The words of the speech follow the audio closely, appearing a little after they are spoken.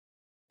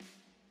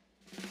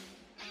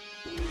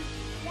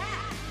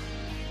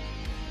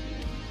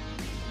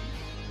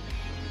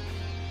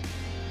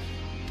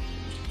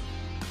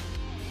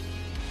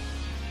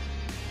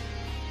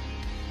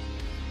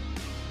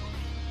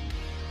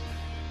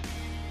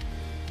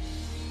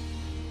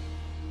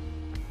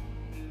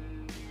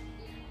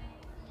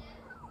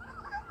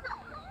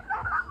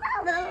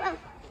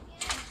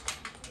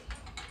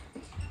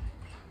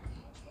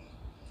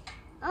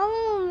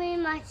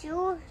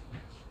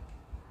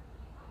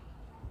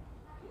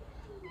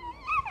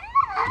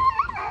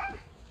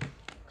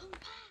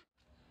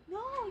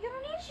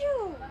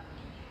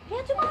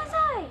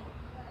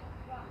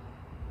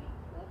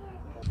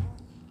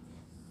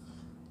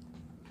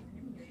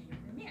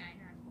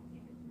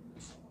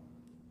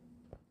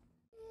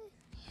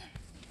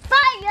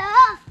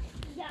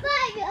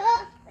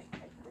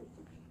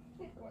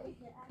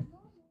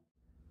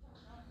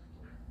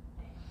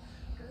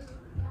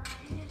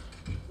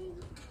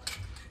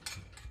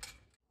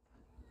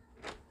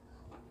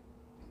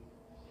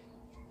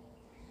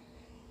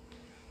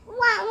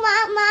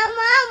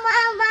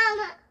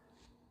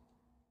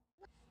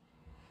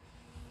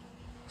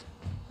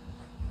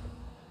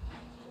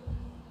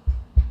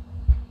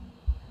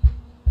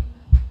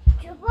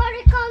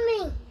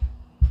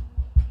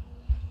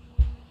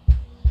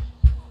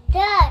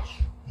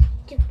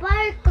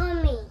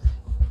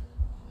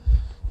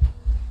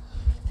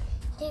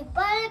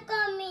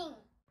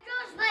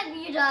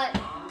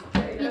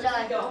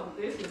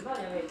What is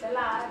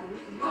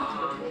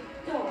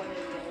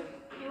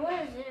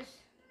this?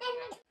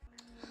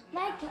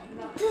 Like,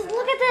 just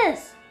look at this.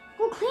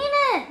 Go clean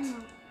it.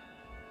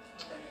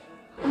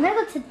 I'm gonna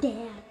go to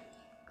Dad.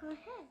 Go ahead.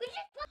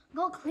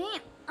 Go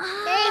clean.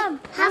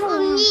 Half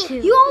of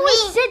me. You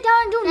always sit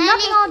down and do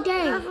nothing all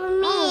day. Half of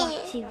me.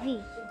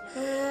 TV.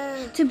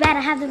 Too bad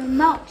I have the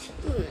remote.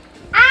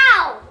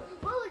 Ow!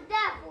 What was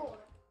that for?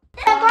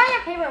 Burn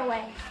your paper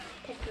away.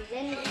 I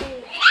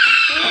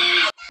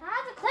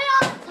have to clean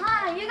all the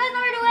time. You guys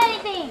never do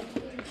anything.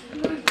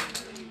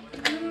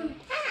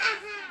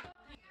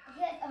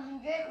 Get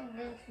 100 and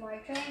then it's my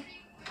turn.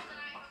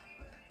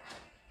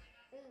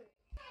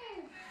 Clean.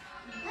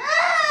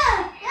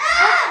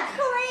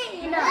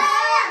 And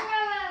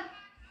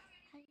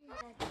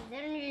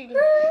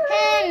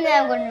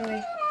I'm gonna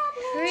read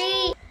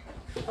 3.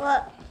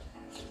 What?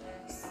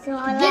 So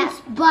this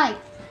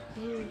bike.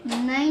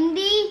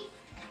 90,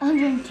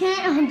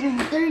 110,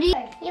 130.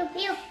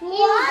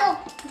 What?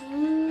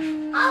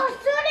 I was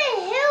trying to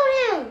heal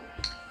him.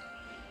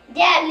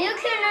 Dad, Luke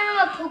can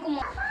remember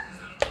Pokemon.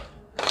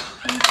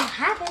 When it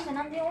happens and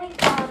I'm the only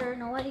father,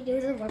 nobody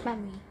does the work by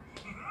me.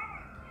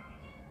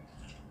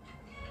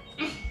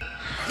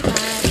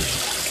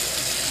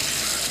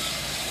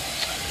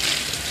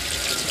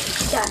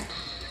 Done.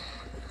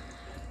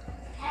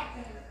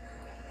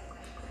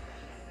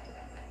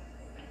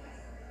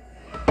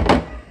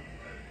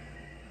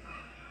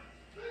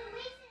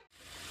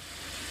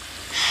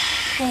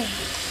 Hey,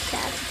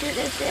 Dad, do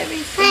this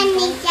every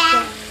single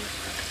day.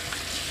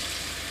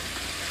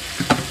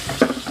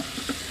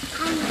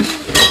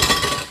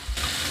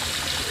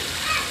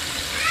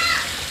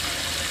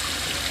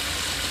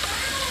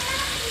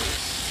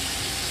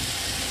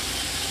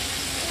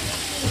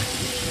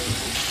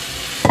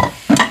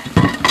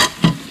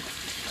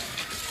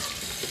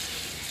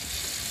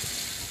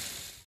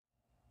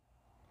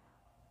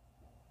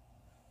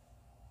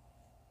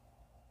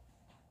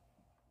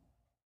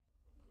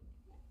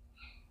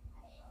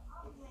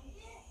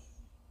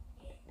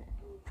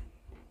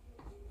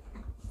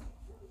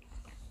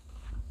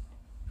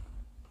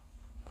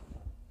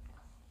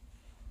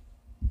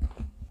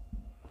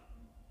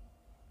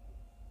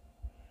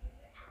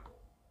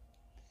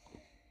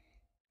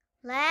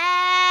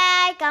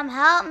 Leg, come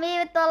help me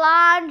with the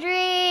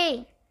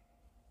laundry.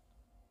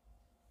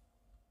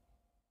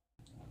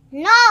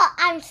 No,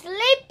 I'm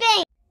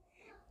sleeping.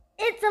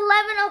 It's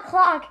 11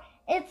 o'clock.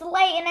 It's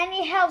late and I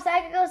need help so I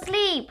can go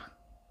sleep.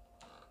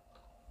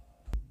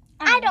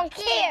 I don't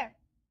care.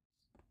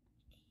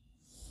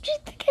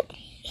 Just look at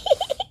me.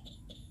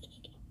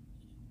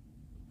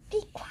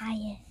 Be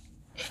quiet.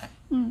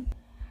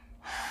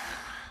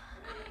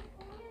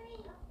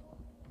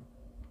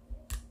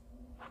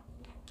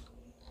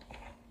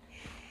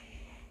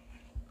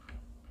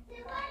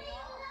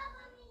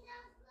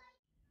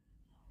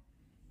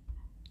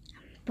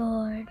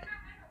 Bored.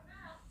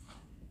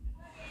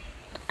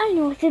 I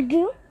know what to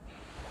do.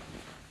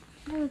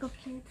 I'm gonna go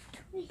play with the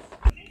toys.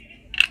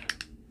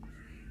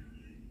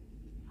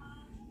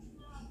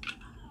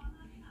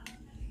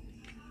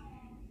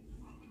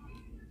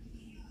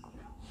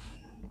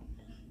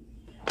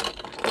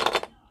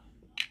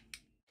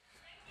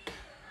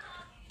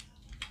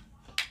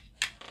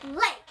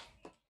 Late.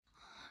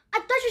 I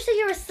thought you said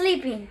you were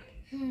sleeping.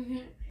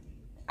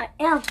 I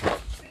am.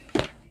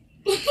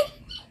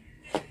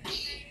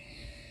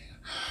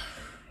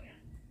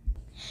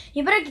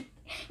 You better get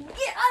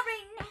up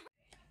right now.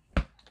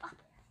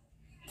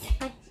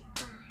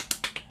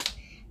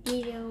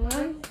 You don't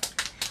want?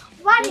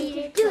 Why did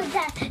you do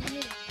that?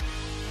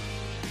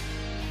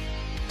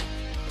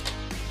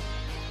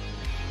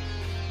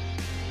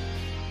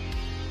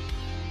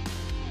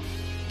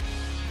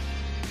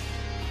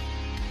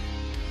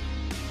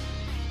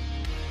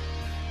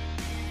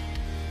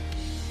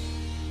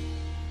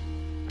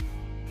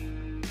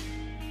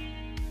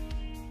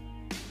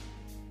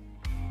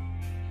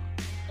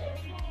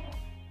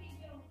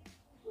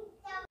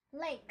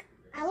 Like,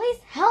 at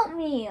least help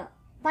me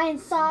find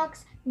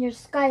socks, your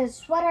guys'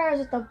 sweaters,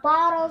 with the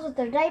bottles, with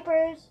their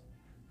diapers.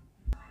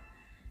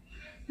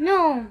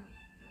 No.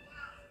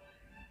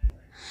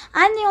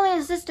 I'm the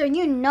only sister, and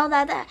you know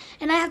that,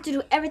 and I have to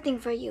do everything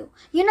for you.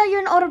 You know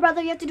you're an older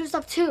brother, you have to do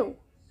stuff too.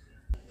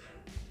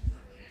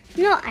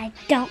 No, I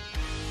don't.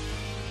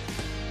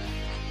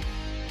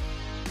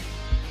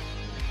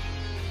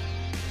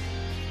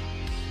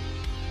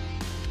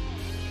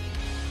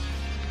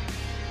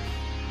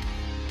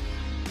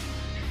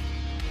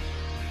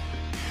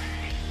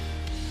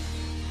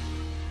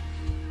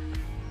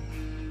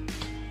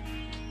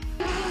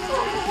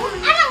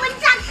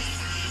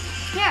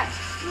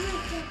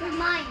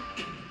 Mine.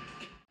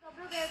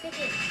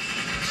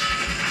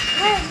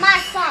 Where's my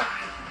sock?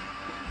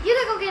 You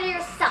can go get it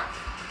yourself.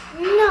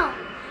 No.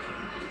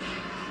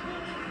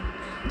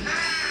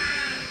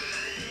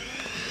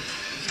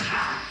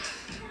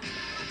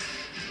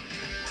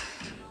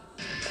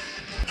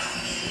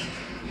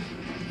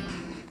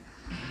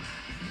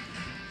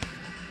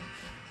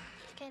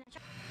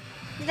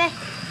 Okay.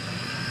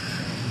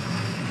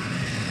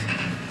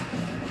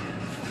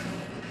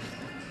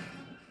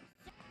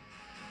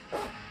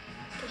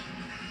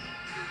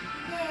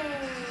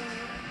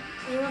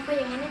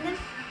 yang mana kan?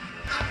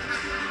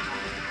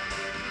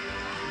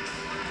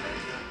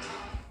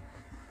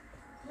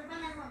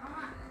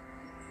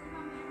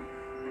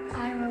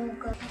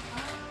 Aruga.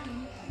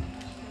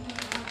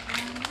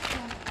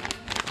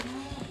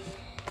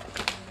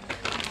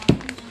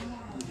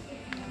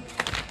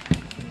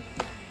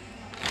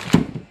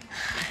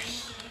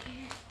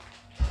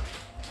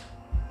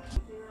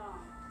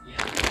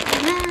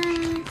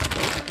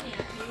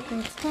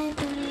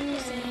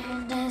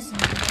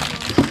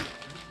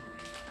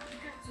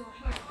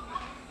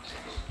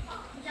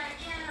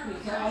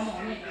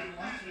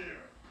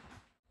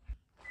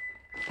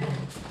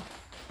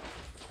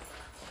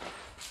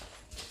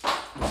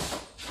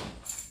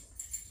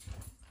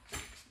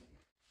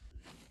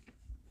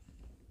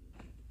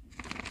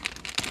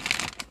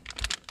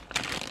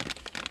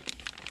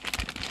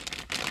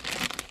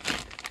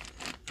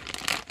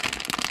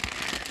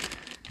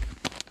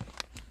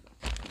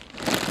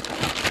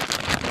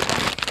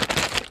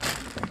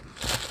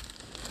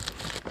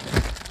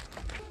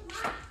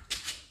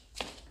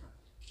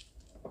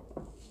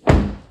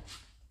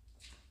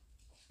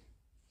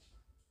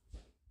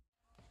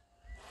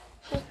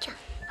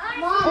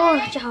 Oh,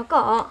 chào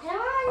cỏ. Can I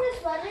wear this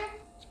sweater?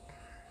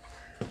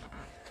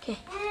 Okay.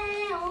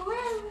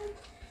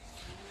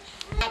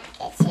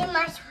 See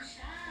myself.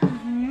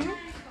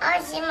 I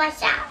see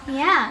myself.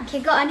 Yeah. Okay,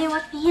 go on in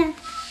with me.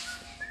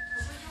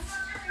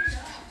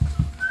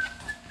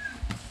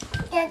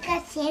 You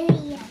can see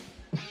me.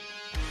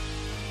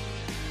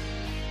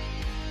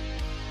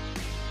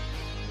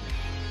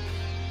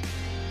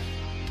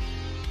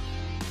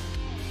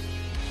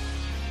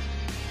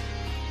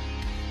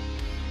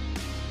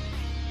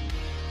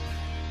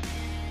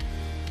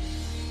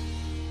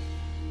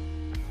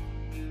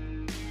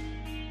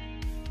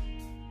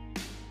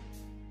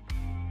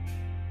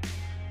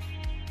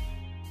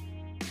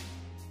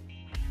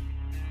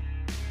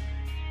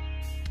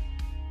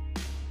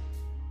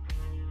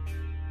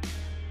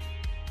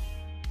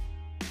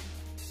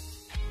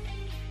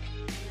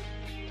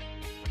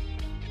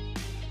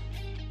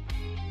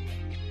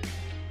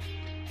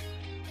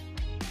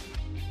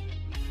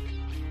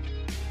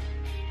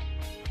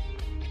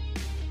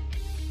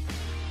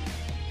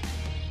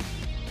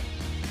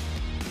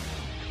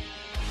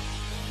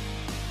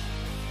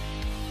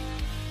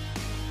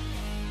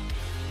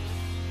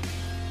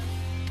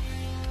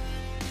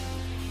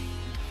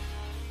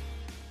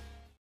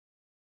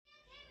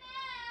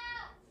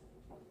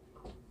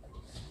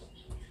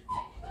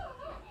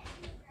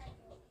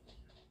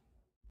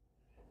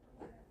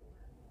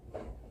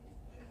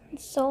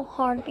 It's so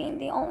hard being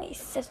the only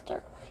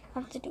sister. I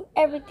have to do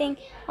everything.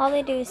 All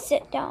they do is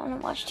sit down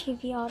and watch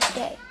TV all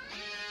day.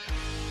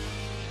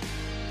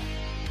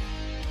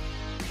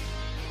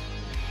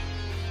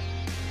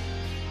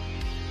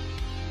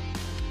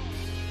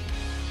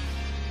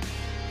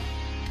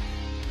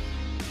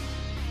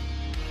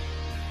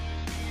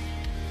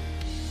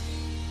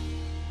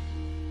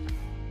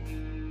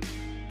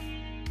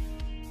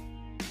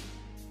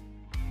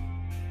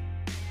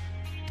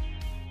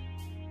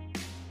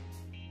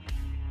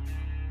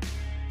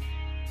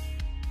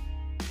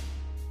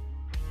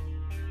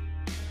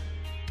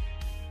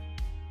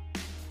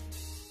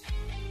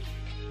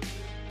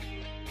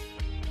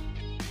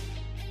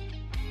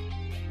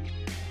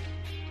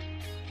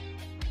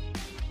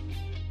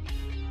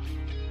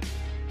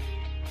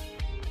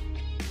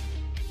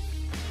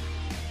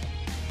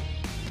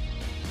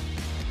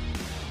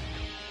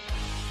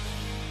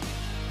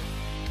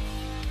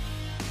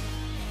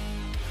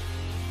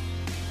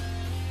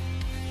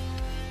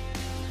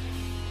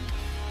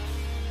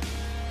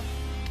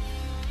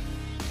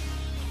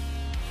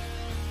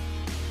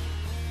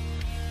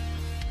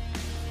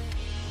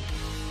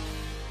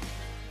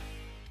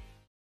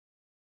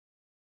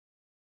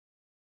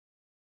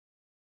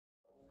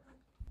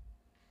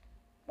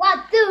 What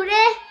do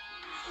this?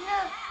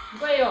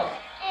 Ipayo.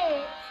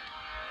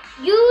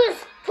 Use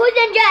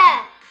poison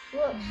jab.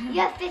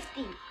 You have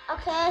 50.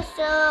 Okay,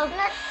 so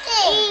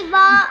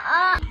Eva,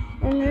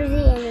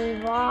 energy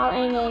and evolve,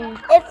 and then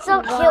it's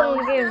so cute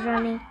when Grace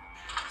running.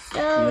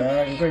 So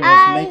Yeah, Grace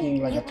is making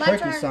like a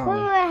turkey sound.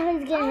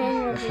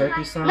 A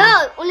turkey sound? No,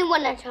 only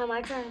one at a time.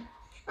 My turn.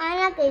 I'm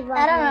not gonna evolve.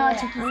 I don't know what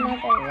to do. I'm not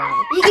gonna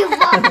evolve. You can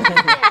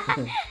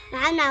evolve.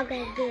 I'm not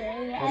gonna do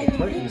it. Like a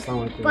turkey sound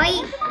like that.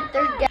 Bite.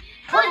 Third jab.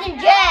 Poison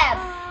jab.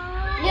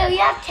 Leo, you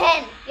have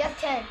 10. You have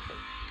 10.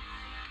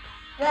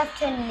 You have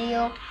 10,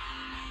 Leo.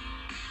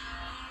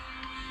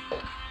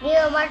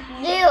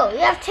 Leo, you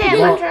have 10.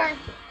 Well, My turn.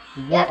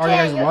 What are you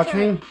guys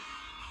watching?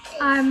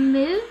 Our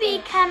movie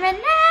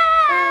coming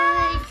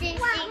out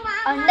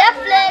On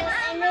Netflix.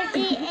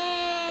 Energy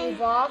and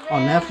evolve.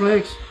 On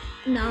Netflix?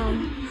 no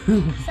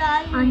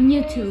on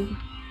YouTube.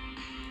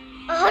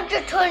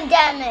 100 ton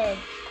damage.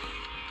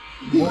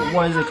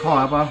 What is it called,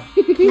 Alba?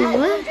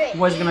 What?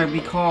 What is it gonna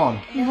be called?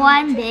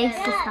 One big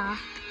sister.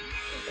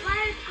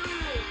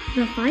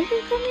 The fire's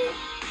coming?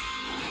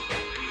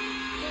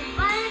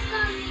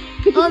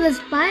 Oh, the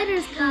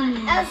spider's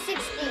coming.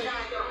 L60.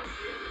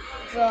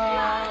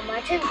 Draw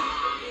my turn.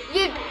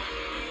 You.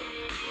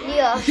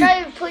 Leo, I'll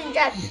try to put you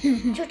jab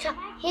 2 times.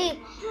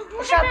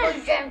 I'll try to put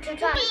you jab 2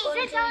 times.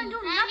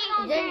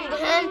 Then you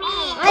can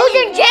put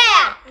your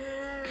jab.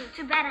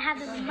 Too bad I have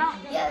the remote.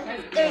 Yeah,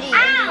 30.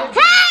 Ow.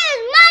 Hey,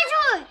 my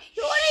turn.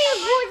 What are your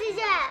poses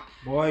at?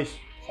 Boys.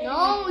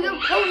 No, you're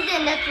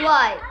posing, that's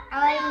why.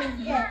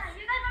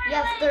 You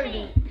have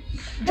 30.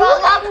 Draw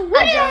up a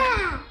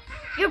jab.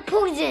 You're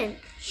posing.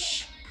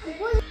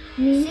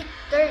 Me?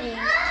 30.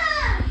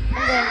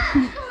 And then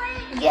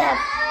you have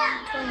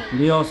 20.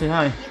 Leo, say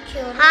hi. You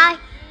killed. Hi.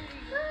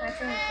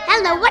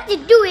 Hello, what you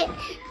doing?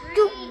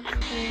 90.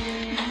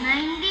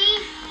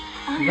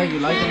 You like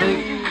it, Lake?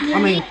 I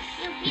mean,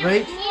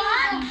 Drake?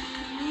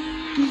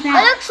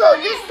 Alexa,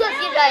 just because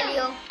you die,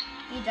 Leo.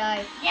 You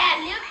die. Yeah,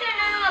 Leo can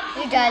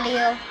You die,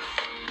 Leo.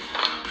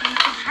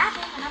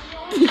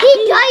 He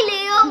died,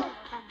 Leo.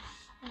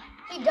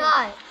 He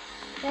died.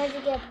 Where did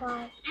you get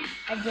 5?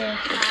 I did.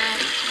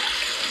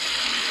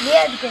 You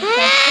have to get 5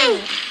 too.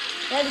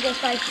 You have to get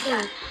 5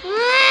 too.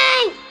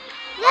 Hey!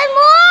 There's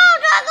more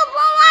Dragon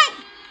Ball White!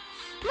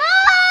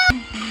 More!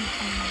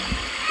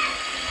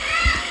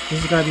 This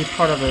is gonna be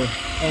part of the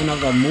end of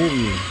the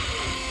movie.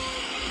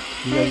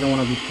 You guys don't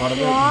want to be part of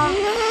it?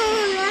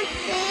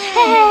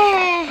 Hey!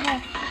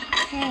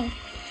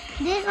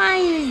 This one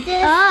is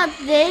this. Oh,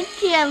 they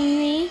killed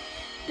me.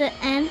 The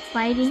end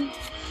fighting.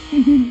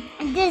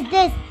 And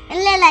this. And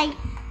then like,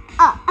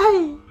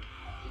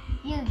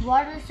 use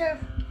water surf.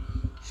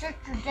 Search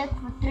your deck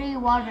for 3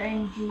 water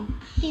energy.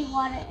 3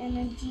 water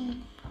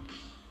energy.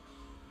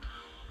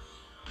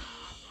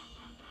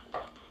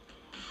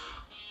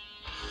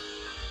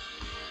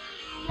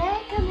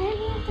 Let come in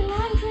with the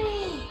laundry.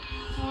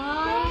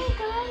 Let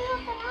come in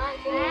with the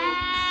laundry.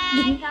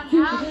 Come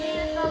help me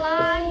with the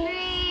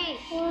laundry.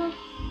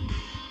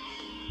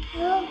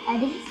 I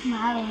think he's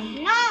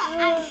smiling. No,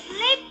 I'm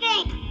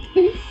sleeping.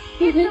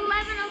 It's 11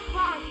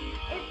 o'clock.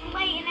 It's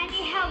late and I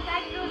need help. I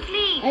have to go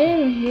sleep. I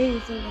didn't hear you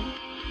say that.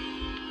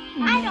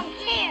 I don't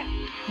care.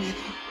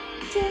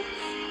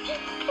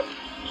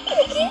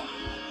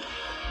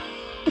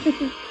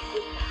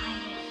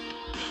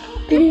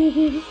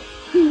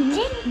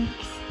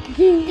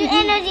 The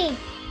energy.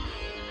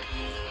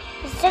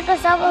 Let's take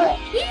us over.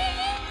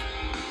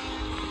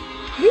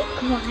 Be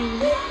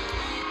quiet.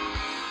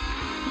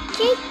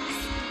 Chicks,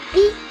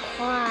 be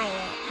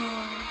quiet.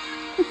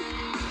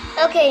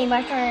 Okay,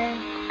 my turn.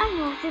 I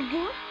know what to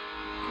do.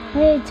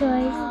 Hey,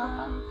 toys.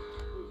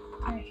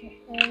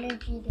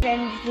 Energy,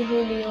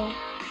 Julio.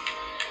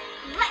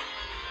 What?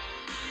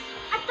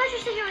 I thought you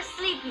said you were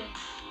sleeping.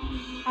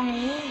 I am.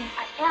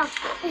 I am.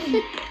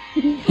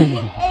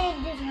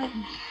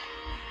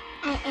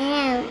 I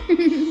am.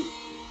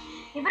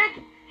 You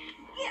better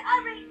get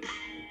already.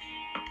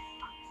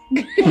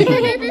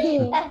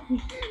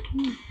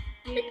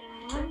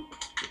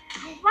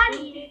 Why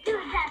did you do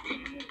that?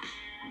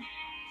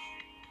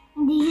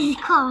 This is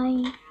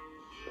calling.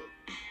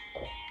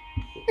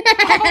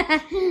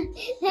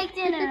 Like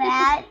to the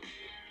rat.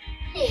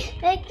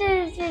 Like to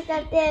the fish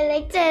up there.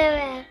 Like to the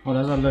rat. Oh,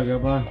 that's not look,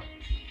 Alba.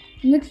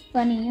 Looks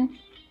funny, yeah?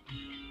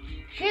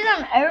 She's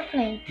on an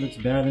airplane. Looks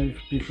better than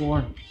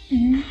before.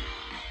 Mm-hmm.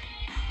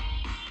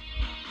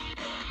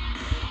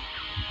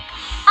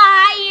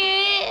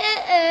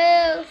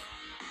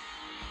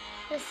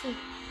 Let's see.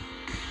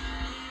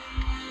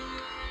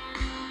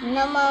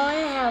 No, I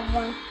only have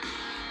one.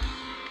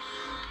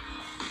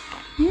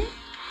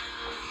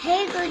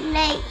 Hey, good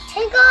night.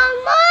 Take on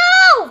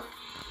move!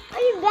 Are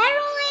you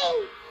battling?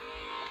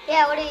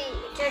 Yeah, what are you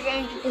charge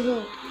energy to who?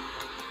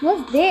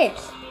 What's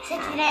this?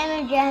 60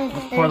 energy and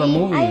 30. For the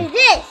movie. I use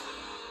this.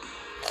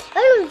 I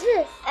use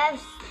this.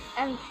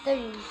 I'm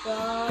 30.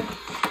 God.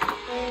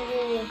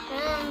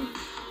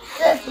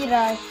 50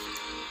 dollars.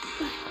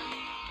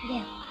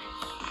 Yeah.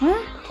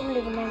 Huh? Can you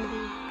live in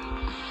energy?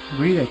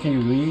 Read it. Can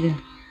you read?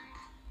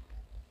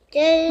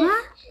 This.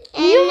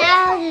 And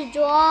now to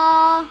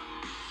draw.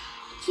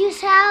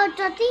 Choose how to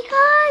draw 3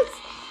 cards.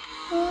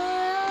 1,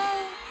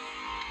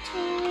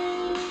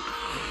 2,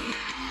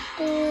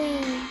 3.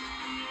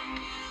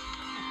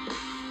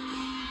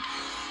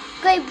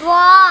 Great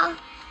ball.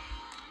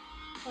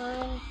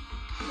 1,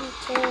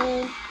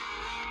 2,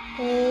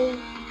 3.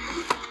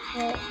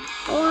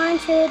 1,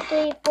 2,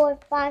 3, 4,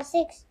 5,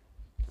 6,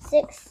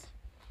 6,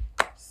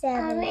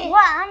 7.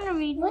 What? I'm gonna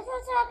read. Which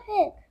one's that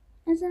pick?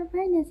 That's a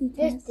pregnancy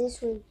test. This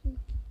one.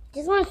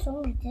 This one's so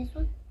like this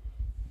one.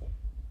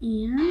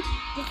 And?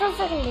 This one's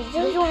like this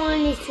one. This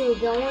one needs 2.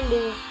 That one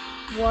needs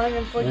 1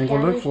 and 40 Then go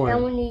look damage. for That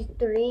it. one needs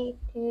 3.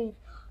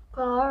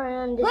 Car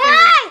and this Where?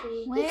 one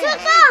needs 2. Where? You took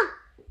them!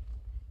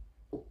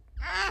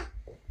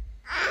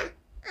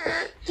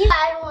 I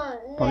don't want.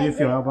 How do you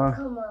feel, Alba?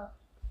 Come on.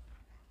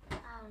 I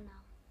don't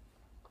know.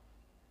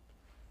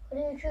 What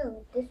do you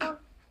choose? This one?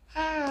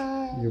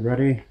 You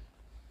ready?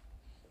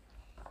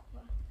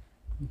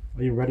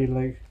 Are you ready,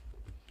 Lake?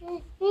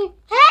 Hey!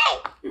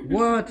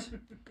 What?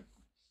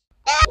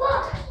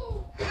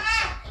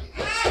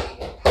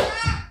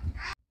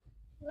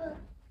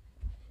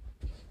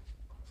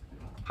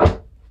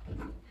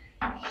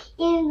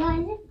 You're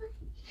going to...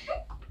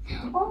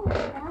 Oh, my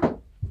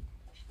God.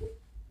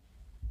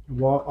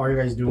 What are you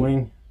guys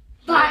doing?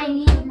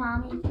 Finding a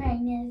mommy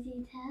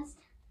pregnancy test.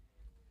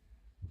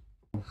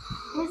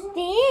 What's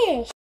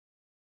this?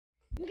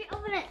 Okay,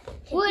 open it.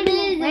 What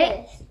is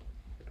this?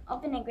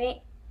 Open it,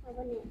 great.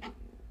 Open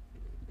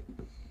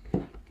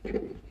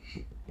it.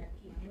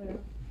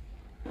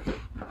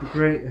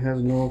 Great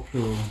has no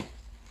clue.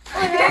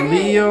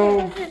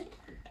 Leo,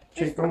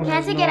 Chico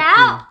has take no it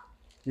out.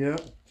 clue.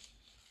 Yep.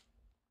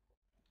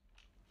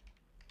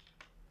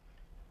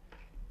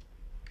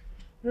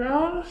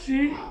 Ja,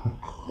 zie.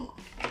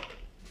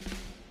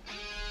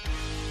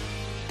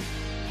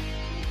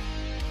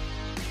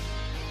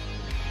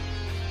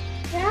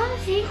 Yeah,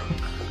 see?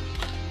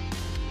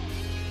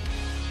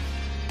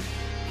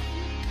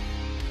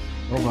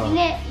 Opa.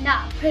 Pregnant,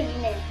 not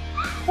pregnant.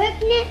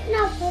 Pregnant,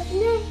 not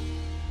pregnant.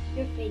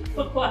 You're fake.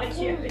 Qua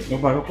chuyện.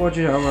 Opa, có qua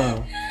chưa Alba?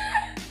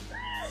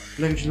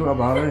 Lên chị lúc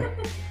Alba đây.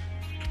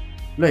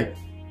 Lên.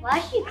 Why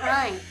is she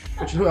crying?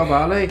 Chị lúc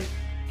Alba lên.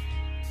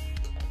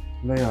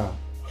 Lên à?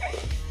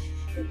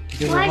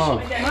 Give her a hug.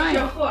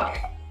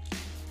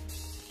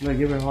 Lên,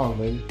 give her a hug,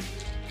 baby.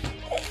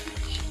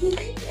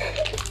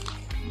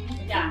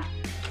 Dạ.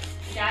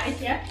 Dạ đi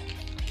chết.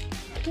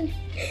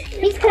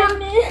 He's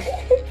coming.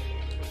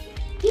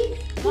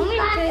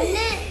 Mommy's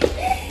pregnant.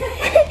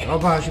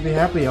 Alba should be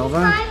happy, Alba.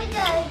 Private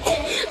doctor.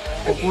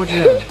 Có qua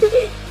chưa?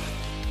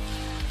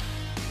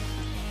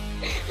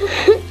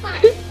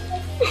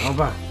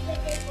 Alba.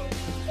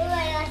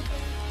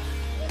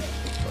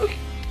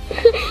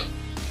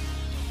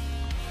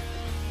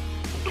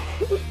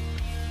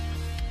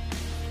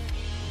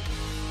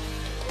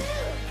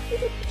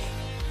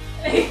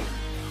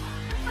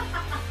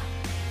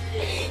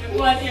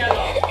 Qua chưa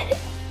rồi.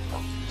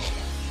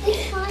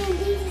 He's fine,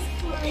 he's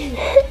fine.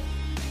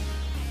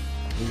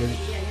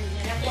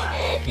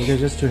 You guys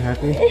just too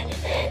happy?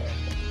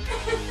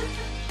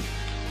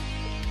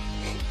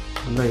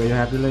 Lee, are you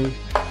happy, Lee?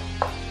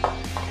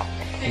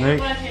 Lee?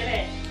 Qua chuyện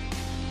này.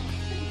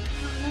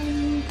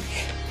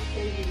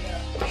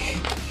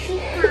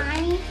 She's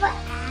crying for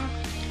Alba.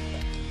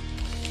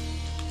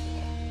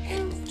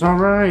 It's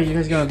alright, you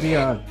guys gonna be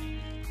a...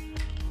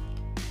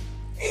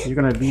 You're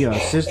gonna be a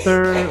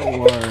sister,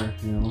 or,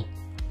 you know...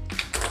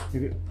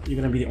 You're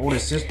gonna be the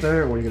oldest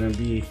sister, or you're gonna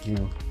be, you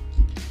know...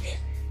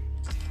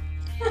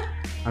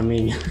 I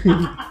mean,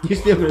 you're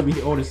still gonna be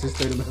the oldest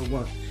sister no matter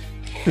what.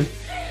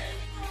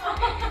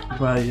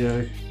 But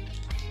you're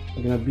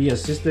gonna be a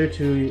sister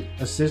to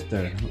a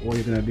sister, or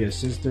you're gonna be a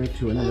sister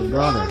to another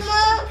brother.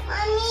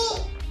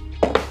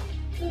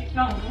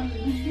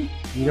 Mommy.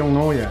 You don't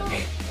know yet.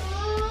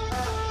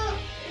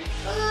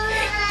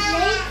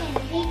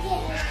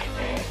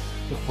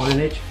 The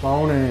footage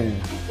phone.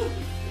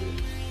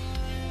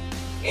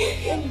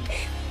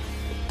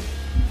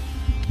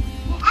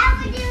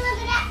 Alba, do look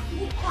at that.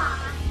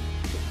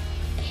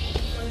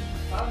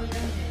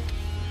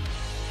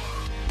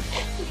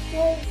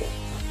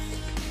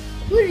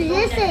 What did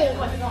this say?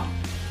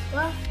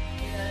 What?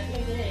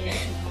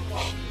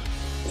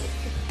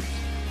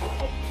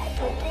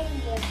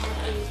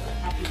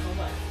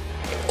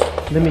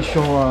 Let me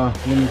show.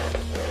 Let me.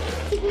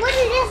 What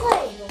did this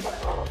say?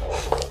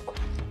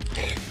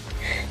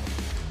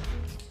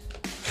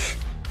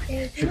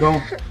 Chico,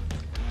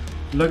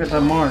 look at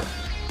that mark.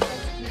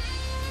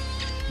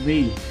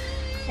 V.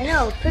 I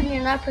know,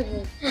 pregnant, not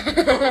pregnant.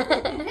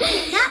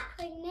 Not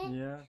pregnant.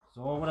 Yeah.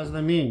 So what does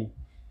that mean?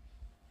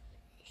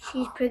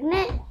 She's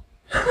pregnant?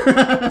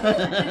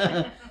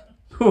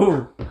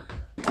 Who?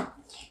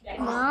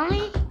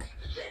 Mommy?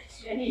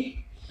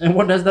 And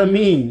what does that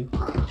mean? I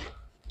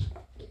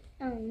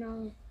don't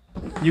know.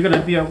 You're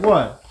gonna be a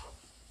what?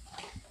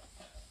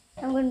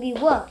 I'm gonna be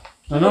what?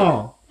 I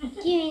know.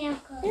 Give me a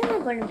call. What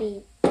am I gonna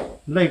be?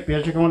 Lake,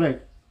 Pierre, Chico, Lake.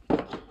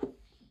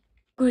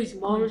 Grace,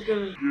 mom is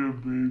gonna.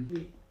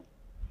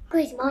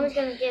 Grace, Mama's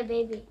gonna get a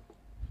baby.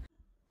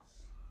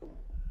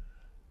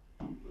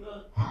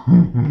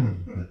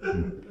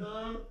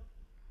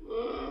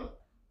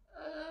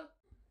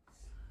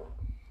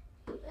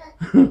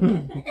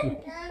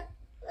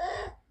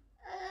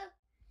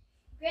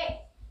 Great.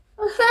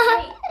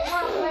 Hey, you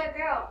want to wear a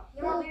girl?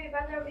 You want baby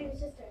brother or baby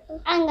sister?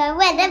 I'm gonna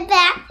wear the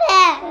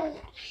backpack.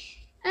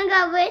 I'm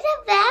gonna wear the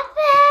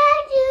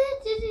backpack.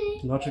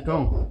 Let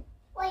Chico.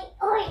 Wait,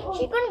 wait.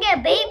 She's gonna get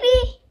a baby?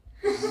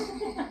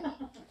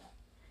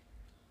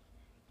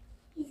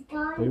 He's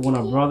gone. Do you want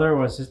a brother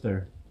or a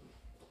sister?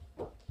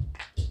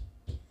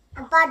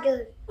 A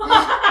brother.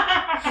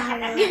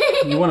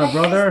 You want a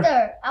brother?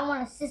 Sister. I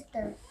want a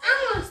sister. I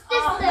want a sister.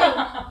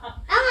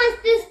 I want a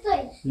sister.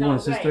 You want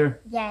a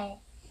sister? Yeah.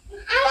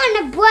 I want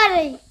a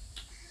brother.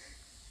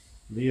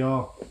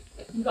 Leo.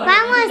 But I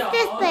want a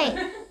sister.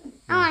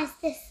 I want a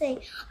sister.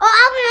 Oh,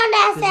 I'm gonna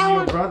This is say I your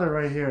want brother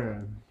right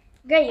here.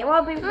 Great. You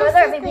want baby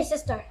brother or baby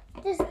sister?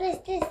 this.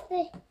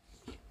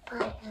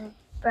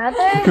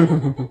 Brother?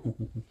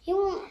 You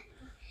want?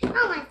 I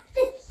want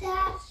sister.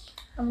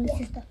 I'm the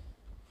sister.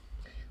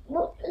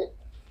 No,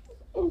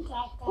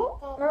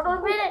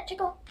 No, wait it,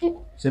 Chico.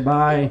 Say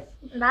bye.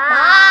 Bye. Bye.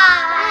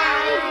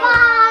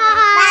 Bye.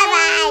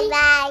 Bye.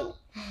 Bye.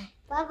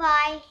 Bye.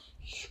 Bye.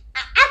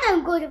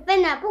 I'm going to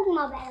win a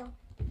Pokemon battle.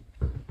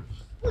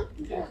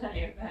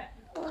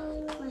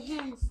 My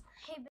hands.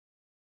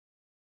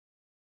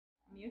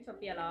 มิวจบ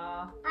เปียรอ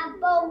I'm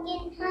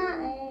broken her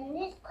in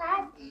this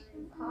class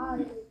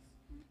party.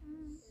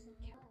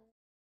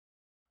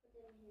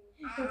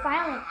 We're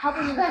finally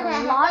helping him with the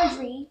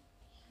laundry.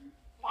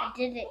 I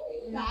did it.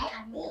 Not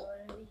time ago.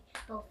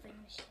 Both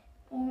finished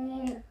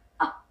it.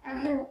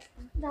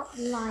 Stop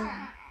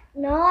lying.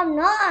 No, I'm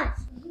not.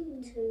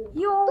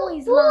 You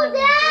always Pull lie.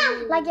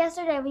 down. Like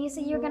yesterday when you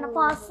said you were gonna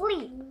fall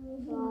asleep.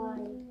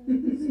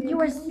 You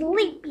were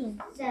sleeping.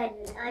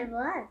 I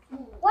was.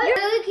 Why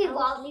do you keep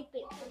on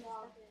sleeping?